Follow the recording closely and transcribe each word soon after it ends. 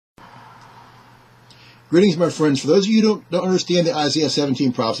Greetings, my friends. For those of you who don't understand the Isaiah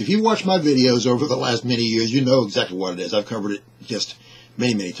 17 prophecy, if you've watched my videos over the last many years, you know exactly what it is. I've covered it just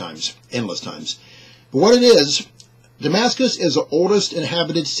many, many times, endless times. But what it is, Damascus is the oldest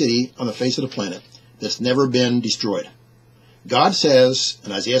inhabited city on the face of the planet that's never been destroyed. God says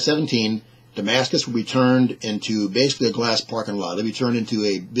in Isaiah 17, Damascus will be turned into basically a glass parking lot. It'll be turned into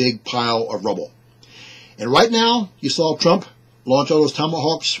a big pile of rubble. And right now, you saw Trump launch all those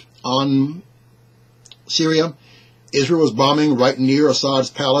tomahawks on Syria. Israel was bombing right near Assad's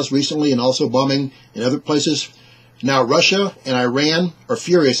palace recently and also bombing in other places. Now Russia and Iran are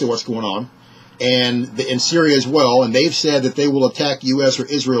furious at what's going on, and in Syria as well, and they've said that they will attack U.S. or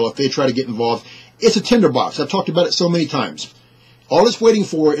Israel if they try to get involved. It's a tinderbox. I've talked about it so many times. All it's waiting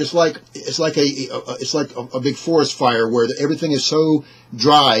for is like a big forest fire where everything is so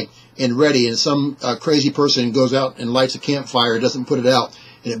dry and ready, and some crazy person goes out and lights a campfire, doesn't put it out,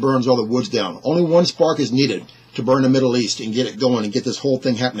 and it burns all the woods down. Only one spark is needed to burn the Middle East and get it going and get this whole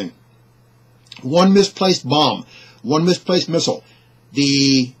thing happening. One misplaced bomb, one misplaced missile.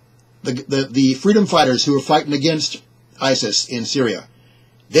 The freedom fighters who are fighting against ISIS in Syria,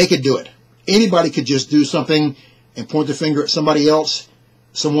 they could do it. Anybody could just do something and point the finger at somebody else.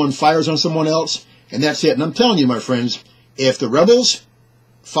 Someone fires on someone else, and that's it. And I'm telling you, my friends, if the rebels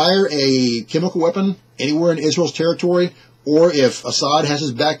fire a chemical weapon anywhere in Israel's territory, or if Assad has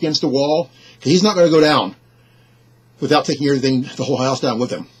his back against the wall, because he's not going to go down without taking everything, the whole house down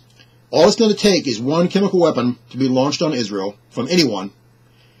with him. All it's going to take is one chemical weapon to be launched on Israel from anyone,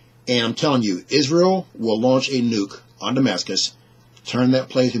 and I'm telling you, Israel will launch a nuke on Damascus, turn that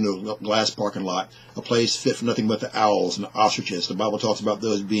place into a glass parking lot, a place fit for nothing but the owls and the ostriches. The Bible talks about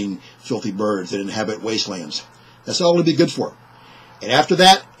those being filthy birds that inhabit wastelands. That's all it'll be good for. And after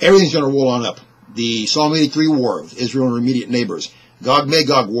that, everything's going to roll on up. The Psalm 83 war with Israel and her immediate neighbors.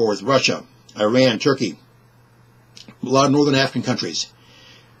 Gog-Magog war with Russia, Iran, Turkey, a lot of northern African countries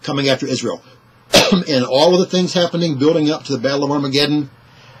coming after Israel. And all of the things happening, building up to the Battle of Armageddon,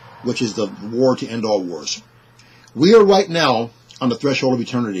 which is the war to end all wars. We are right now on the threshold of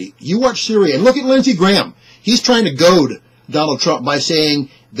eternity. You watch Syria, and look at Lindsey Graham. He's trying to goad Donald Trump by saying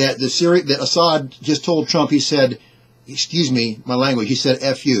that that Assad just told Trump, he said, excuse me, my language, he said,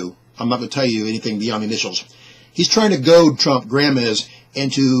 F you. I'm not going to tell you anything beyond the initials. He's trying to goad Trump, Graham is,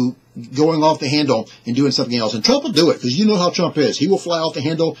 into going off the handle and doing something else. And Trump will do it, because you know how Trump is. He will fly off the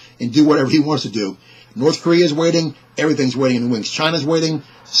handle and do whatever he wants to do. North Korea is waiting. Everything's waiting in the wings. China's waiting.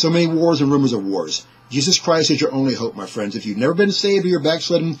 So many wars and rumors of wars. Jesus Christ is your only hope, my friends. If you've never been saved or you're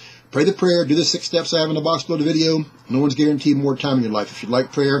backslidden, pray the prayer. Do the 6 steps I have in the box below the video. No one's guaranteed more time in your life. If you'd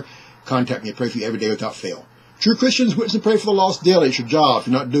like prayer, contact me. I pray for you every day without fail. True Christians witness and pray for the lost daily. It's your job. If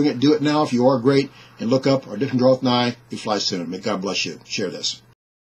you're not doing it, do it now. If you are, great. And look up. Our different draweth nigh. We fly soon. May God bless you. Share this.